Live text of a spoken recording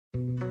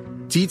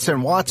Dietz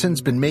and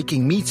Watson's been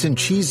making meats and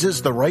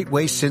cheeses the right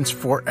way since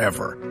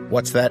forever.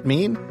 What's that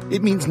mean?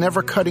 It means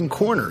never cutting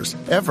corners,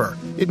 ever.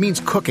 It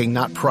means cooking,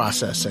 not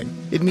processing.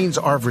 It means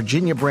our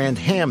Virginia brand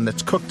ham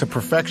that's cooked to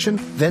perfection,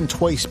 then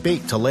twice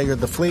baked to layer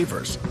the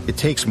flavors. It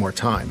takes more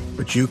time,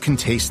 but you can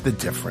taste the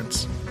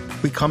difference.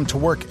 We come to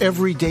work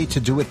every day to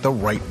do it the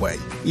right way,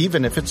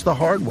 even if it's the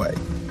hard way.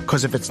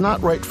 Because if it's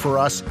not right for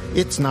us,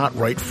 it's not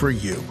right for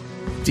you.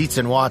 Dietz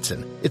and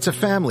Watson, it's a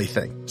family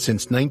thing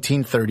since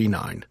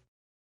 1939.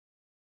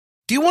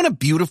 Do you want a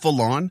beautiful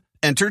lawn?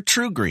 Enter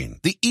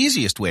TruGreen, the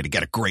easiest way to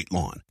get a great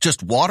lawn.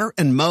 Just water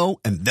and mow,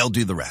 and they'll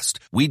do the rest.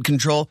 Weed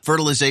control,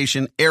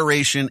 fertilization,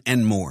 aeration,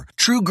 and more.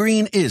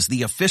 TruGreen is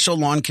the official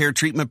lawn care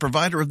treatment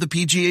provider of the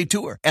PGA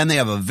Tour, and they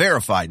have a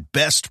verified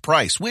best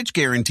price, which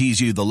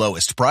guarantees you the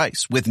lowest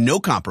price with no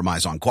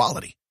compromise on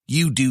quality.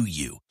 You do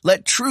you.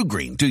 Let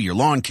TruGreen do your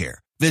lawn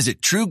care.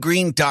 Visit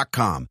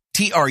TruGreen.com,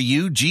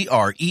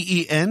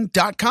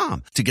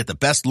 TruGreen.com, to get the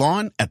best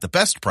lawn at the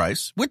best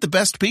price with the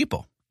best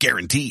people.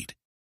 Guaranteed.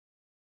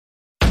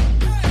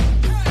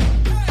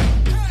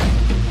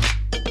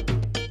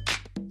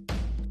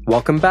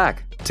 Welcome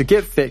back to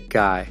Get Fit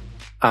Guy.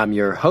 I'm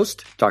your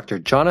host, Dr.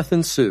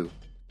 Jonathan Su.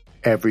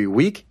 Every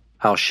week,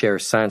 I'll share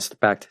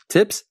science-backed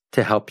tips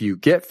to help you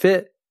get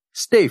fit,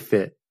 stay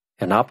fit,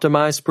 and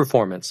optimize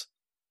performance.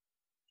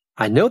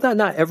 I know that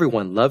not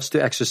everyone loves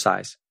to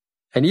exercise,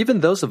 and even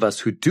those of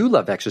us who do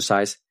love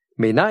exercise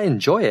may not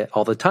enjoy it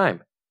all the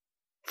time.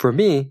 For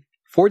me,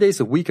 4 days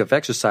a week of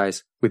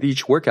exercise with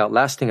each workout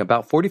lasting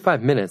about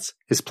 45 minutes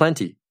is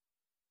plenty.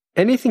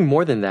 Anything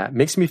more than that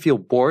makes me feel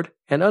bored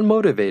and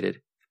unmotivated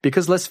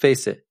because let's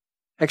face it,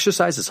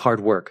 exercise is hard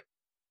work.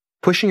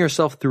 Pushing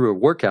yourself through a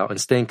workout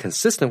and staying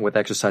consistent with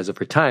exercise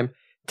over time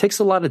takes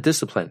a lot of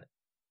discipline.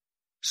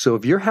 So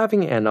if you're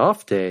having an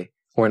off day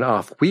or an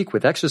off week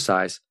with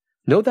exercise,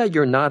 know that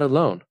you're not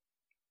alone.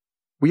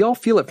 We all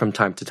feel it from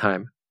time to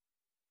time.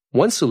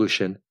 One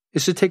solution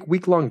is to take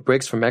week-long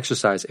breaks from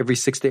exercise every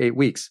 6 to 8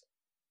 weeks.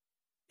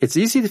 It's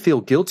easy to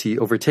feel guilty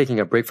over taking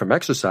a break from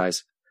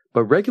exercise,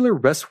 but regular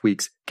rest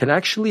weeks can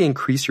actually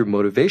increase your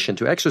motivation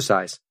to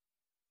exercise.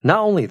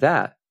 Not only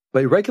that,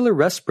 but regular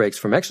rest breaks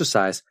from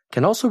exercise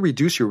can also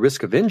reduce your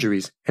risk of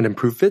injuries and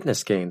improve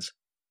fitness gains.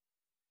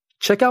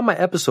 Check out my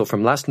episode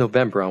from last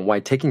November on why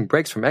taking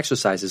breaks from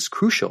exercise is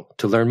crucial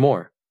to learn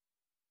more.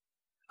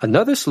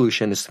 Another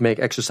solution is to make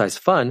exercise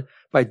fun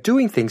by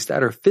doing things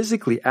that are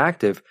physically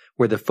active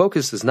where the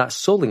focus is not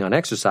solely on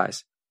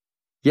exercise.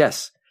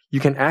 Yes, you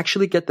can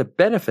actually get the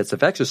benefits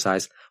of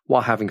exercise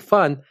while having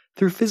fun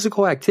through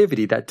physical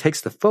activity that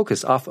takes the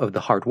focus off of the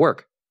hard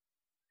work.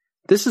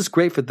 This is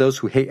great for those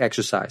who hate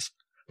exercise,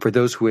 for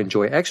those who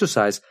enjoy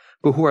exercise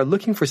but who are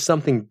looking for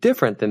something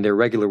different than their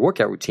regular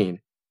workout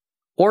routine,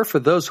 or for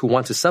those who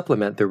want to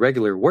supplement their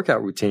regular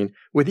workout routine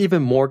with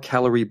even more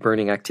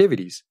calorie-burning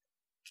activities.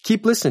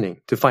 Keep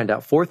listening to find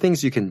out 4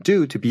 things you can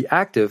do to be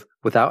active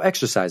without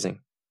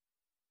exercising.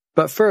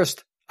 But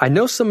first, I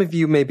know some of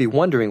you may be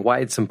wondering why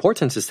it's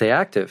important to stay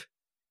active.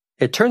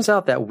 It turns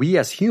out that we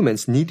as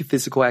humans need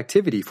physical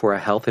activity for our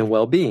health and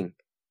well-being.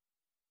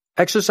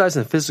 Exercise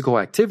and physical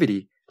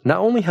activity not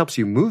only helps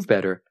you move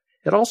better,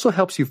 it also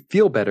helps you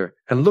feel better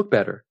and look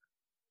better.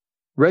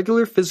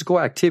 Regular physical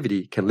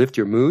activity can lift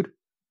your mood,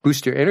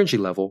 boost your energy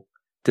level,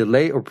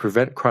 delay or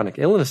prevent chronic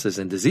illnesses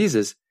and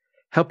diseases,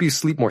 help you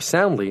sleep more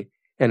soundly,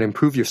 and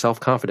improve your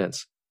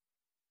self-confidence.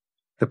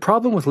 The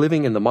problem with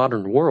living in the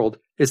modern world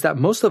is that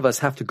most of us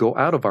have to go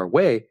out of our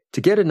way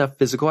to get enough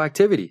physical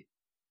activity.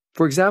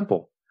 For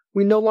example,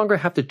 we no longer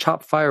have to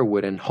chop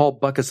firewood and haul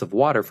buckets of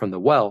water from the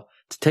well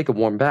to take a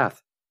warm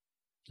bath.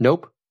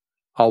 Nope.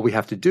 All we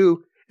have to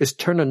do is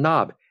turn a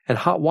knob and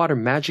hot water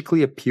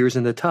magically appears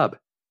in the tub.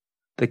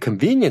 The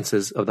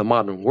conveniences of the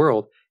modern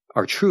world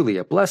are truly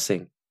a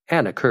blessing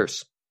and a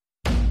curse.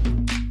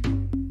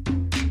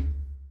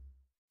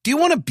 Do you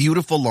want a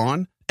beautiful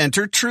lawn?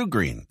 Enter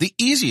TruGreen, the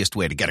easiest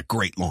way to get a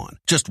great lawn.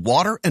 Just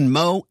water and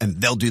mow, and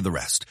they'll do the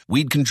rest.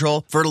 Weed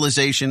control,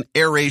 fertilization,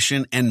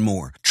 aeration, and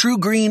more.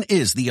 TruGreen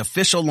is the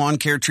official lawn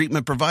care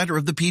treatment provider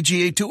of the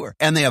PGA Tour,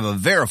 and they have a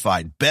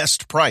verified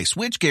best price,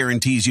 which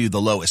guarantees you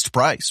the lowest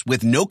price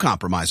with no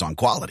compromise on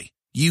quality.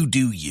 You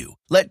do you.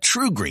 Let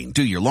TruGreen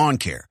do your lawn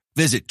care.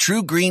 Visit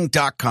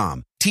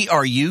TruGreen.com,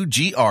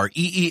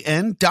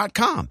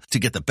 TruGreen.com, to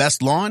get the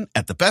best lawn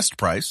at the best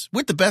price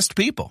with the best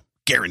people.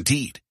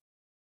 Guaranteed.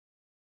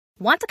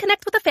 Want to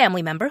connect with a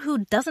family member who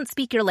doesn't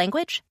speak your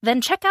language?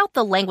 Then check out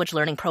the language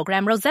learning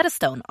program Rosetta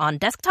Stone on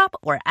desktop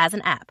or as an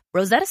app.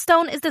 Rosetta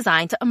Stone is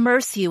designed to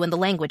immerse you in the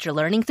language you're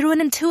learning through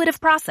an intuitive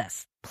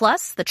process.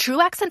 Plus, the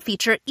True Accent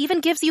feature even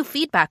gives you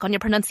feedback on your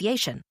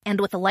pronunciation. And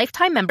with a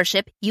lifetime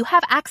membership, you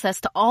have access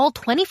to all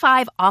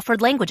 25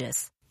 offered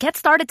languages. Get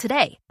started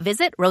today.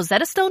 Visit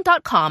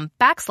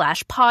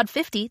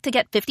rosettastone.com/pod50 to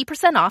get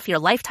 50% off your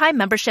lifetime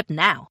membership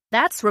now.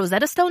 That's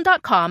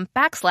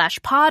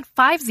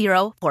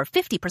rosettastone.com/pod50 for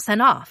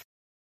 50% off.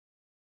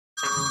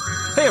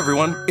 Hey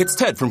everyone, it's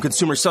Ted from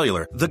Consumer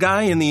Cellular, the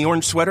guy in the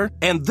orange sweater,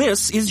 and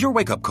this is your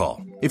wake-up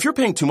call. If you're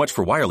paying too much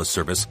for wireless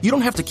service, you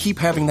don't have to keep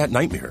having that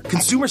nightmare.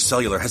 Consumer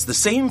Cellular has the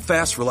same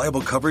fast, reliable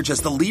coverage as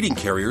the leading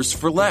carriers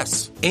for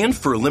less. And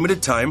for a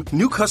limited time,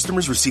 new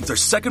customers receive their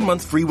second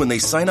month free when they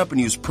sign up and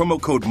use promo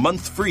code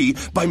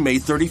MONTHFREE by May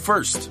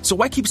 31st. So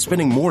why keep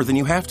spending more than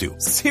you have to?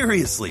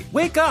 Seriously,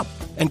 wake up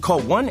and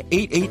call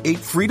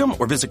 1-888-FREEDOM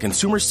or visit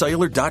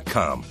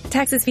consumercellular.com.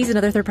 Taxes, fees, and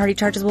other third-party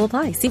charges will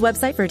apply. See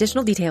website for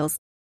additional details.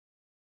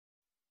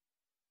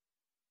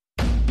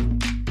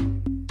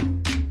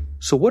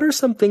 So what are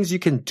some things you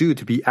can do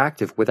to be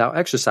active without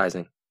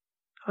exercising?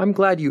 I'm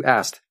glad you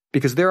asked,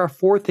 because there are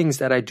 4 things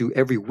that I do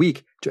every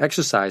week to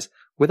exercise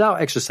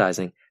without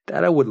exercising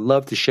that I would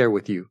love to share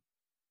with you.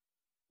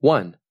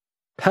 1.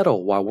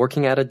 Pedal while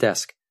working at a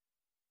desk.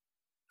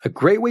 A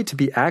great way to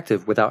be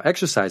active without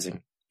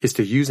exercising is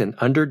to use an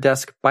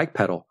under-desk bike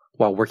pedal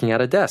while working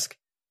at a desk.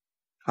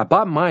 I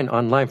bought mine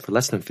online for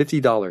less than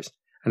 $50,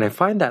 and I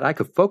find that I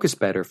could focus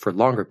better for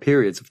longer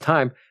periods of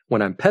time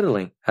when I'm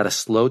pedaling at a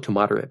slow to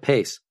moderate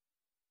pace.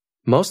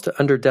 Most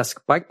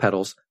under-desk bike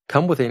pedals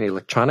come with an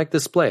electronic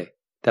display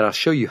that'll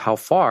show you how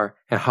far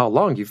and how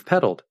long you've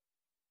pedaled.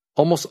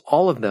 Almost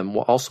all of them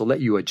will also let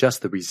you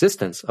adjust the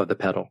resistance of the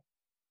pedal.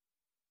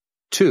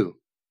 2.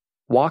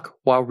 Walk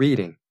while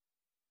reading.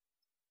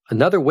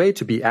 Another way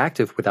to be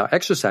active without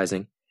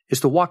exercising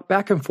is to walk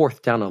back and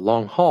forth down a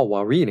long hall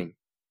while reading.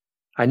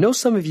 I know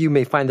some of you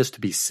may find this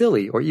to be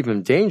silly or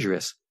even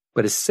dangerous,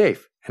 but it's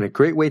safe and a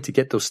great way to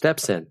get those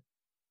steps in.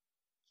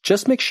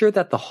 Just make sure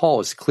that the hall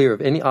is clear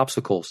of any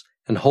obstacles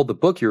and hold the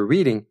book you're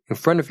reading in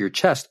front of your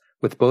chest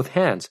with both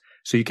hands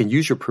so you can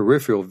use your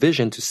peripheral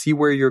vision to see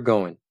where you're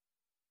going.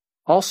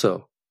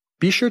 Also,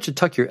 be sure to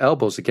tuck your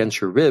elbows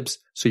against your ribs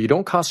so you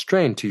don't cause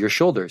strain to your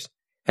shoulders,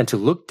 and to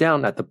look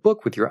down at the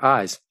book with your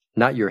eyes,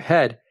 not your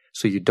head,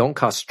 so you don't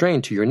cause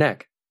strain to your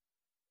neck.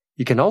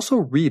 You can also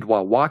read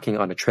while walking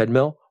on a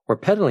treadmill or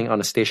pedaling on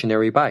a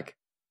stationary bike.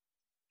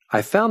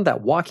 I found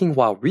that walking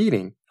while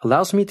reading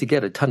allows me to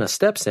get a ton of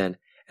steps in,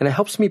 and it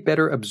helps me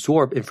better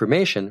absorb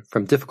information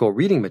from difficult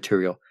reading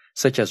material,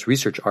 such as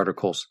research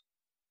articles.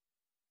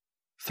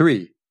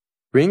 3.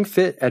 Ring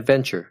Fit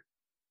Adventure.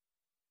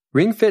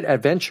 Ring Fit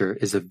Adventure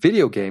is a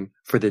video game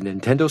for the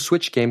Nintendo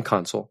Switch game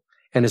console,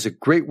 and is a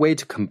great way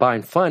to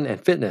combine fun and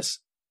fitness.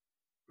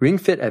 Ring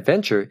Fit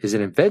Adventure is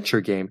an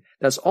adventure game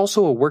that's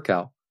also a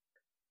workout.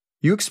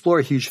 You explore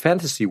a huge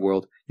fantasy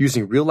world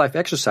using real-life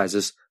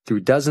exercises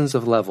through dozens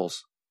of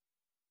levels.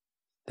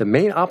 The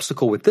main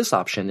obstacle with this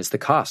option is the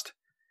cost.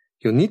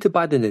 You'll need to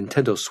buy the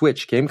Nintendo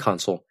Switch game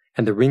console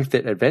and the Ring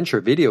Fit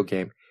Adventure video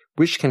game,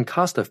 which can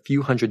cost a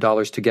few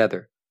 $100s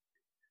together.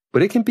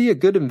 But it can be a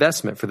good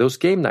investment for those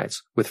game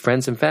nights with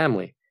friends and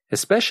family,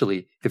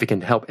 especially if it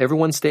can help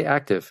everyone stay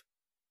active.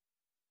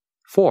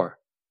 4.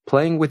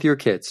 Playing with your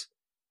kids.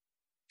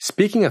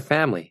 Speaking of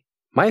family,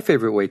 my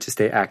favorite way to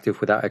stay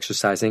active without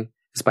exercising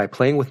is by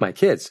playing with my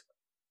kids.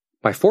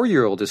 My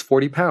 4-year-old is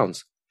 40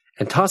 pounds,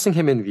 and tossing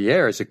him in the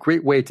air is a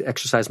great way to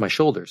exercise my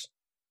shoulders.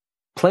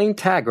 Playing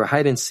tag or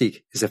hide and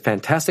seek is a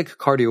fantastic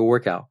cardio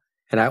workout,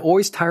 and I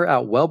always tire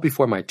out well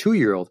before my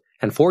 2-year-old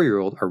and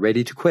 4-year-old are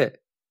ready to quit.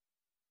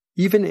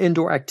 Even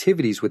indoor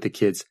activities with the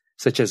kids,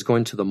 such as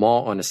going to the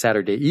mall on a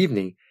Saturday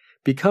evening,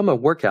 become a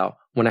workout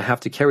when I have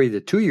to carry the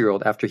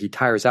 2-year-old after he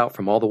tires out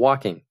from all the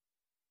walking.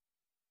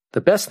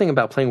 The best thing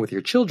about playing with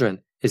your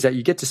children is that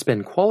you get to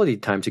spend quality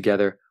time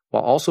together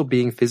while also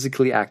being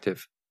physically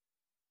active.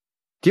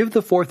 Give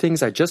the 4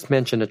 things I just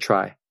mentioned a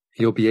try, and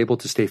you'll be able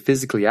to stay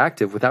physically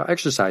active without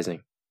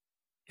exercising.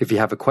 If you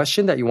have a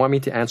question that you want me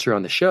to answer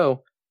on the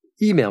show,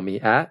 email me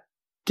at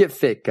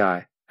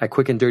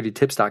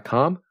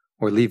getfitguy@quickanddirtytips.com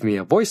or leave me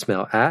a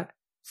voicemail at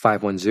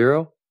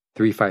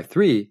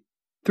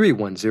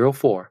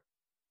 510-353-3104.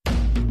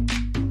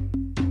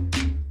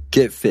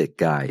 Get Fit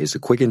Guy is a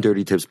Quick and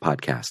Dirty Tips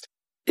podcast.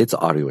 It's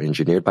audio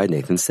engineered by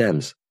Nathan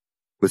Sems,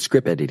 with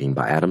script editing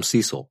by Adam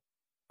Cecil.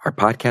 Our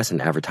podcast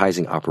and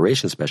advertising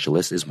operations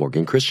specialist is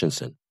Morgan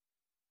Christensen.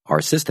 Our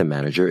assistant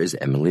manager is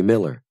Emily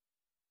Miller.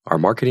 Our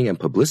marketing and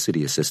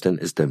publicity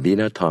assistant is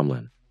Davina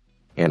Tomlin.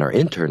 And our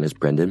intern is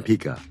Brendan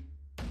Pica.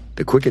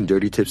 The Quick and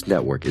Dirty Tips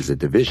Network is a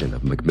division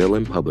of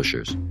Macmillan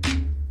Publishers.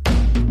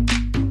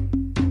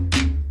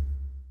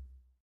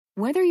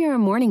 Whether you're a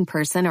morning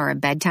person or a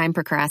bedtime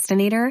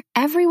procrastinator,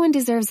 everyone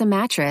deserves a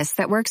mattress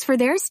that works for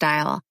their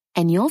style.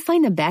 And you'll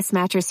find the best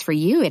mattress for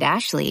you at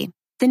Ashley.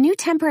 The new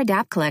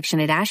Tempur-Adapt collection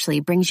at Ashley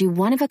brings you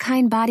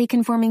one-of-a-kind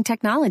body-conforming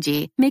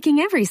technology, making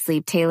every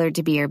sleep tailored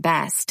to be your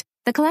best.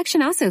 The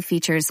collection also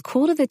features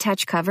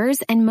cool-to-the-touch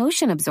covers and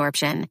motion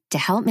absorption to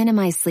help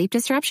minimize sleep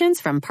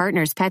disruptions from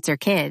partners, pets, or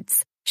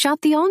kids.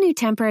 Shop the all-new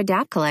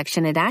Tempur-Adapt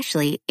collection at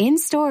Ashley,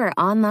 in-store or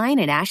online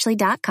at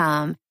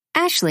ashley.com.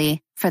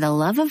 Ashley, for the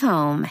love of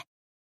home.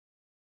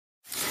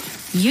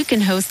 You can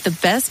host the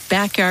best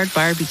backyard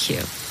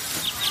barbecue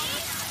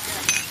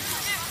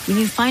when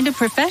you find a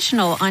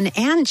professional on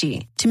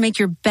Angie to make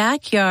your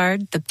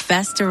backyard the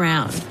best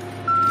around.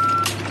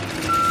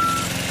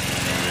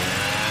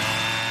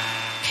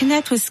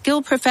 Connect with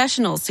skilled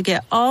professionals to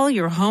get all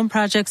your home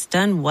projects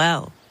done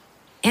well.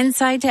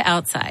 Inside to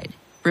outside,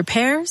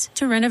 repairs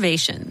to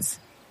renovations.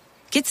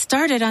 Get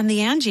started on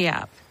the Angie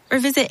app or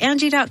visit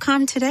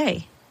Angie.com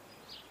today.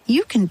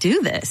 You can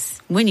do this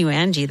when you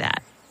Angie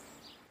that.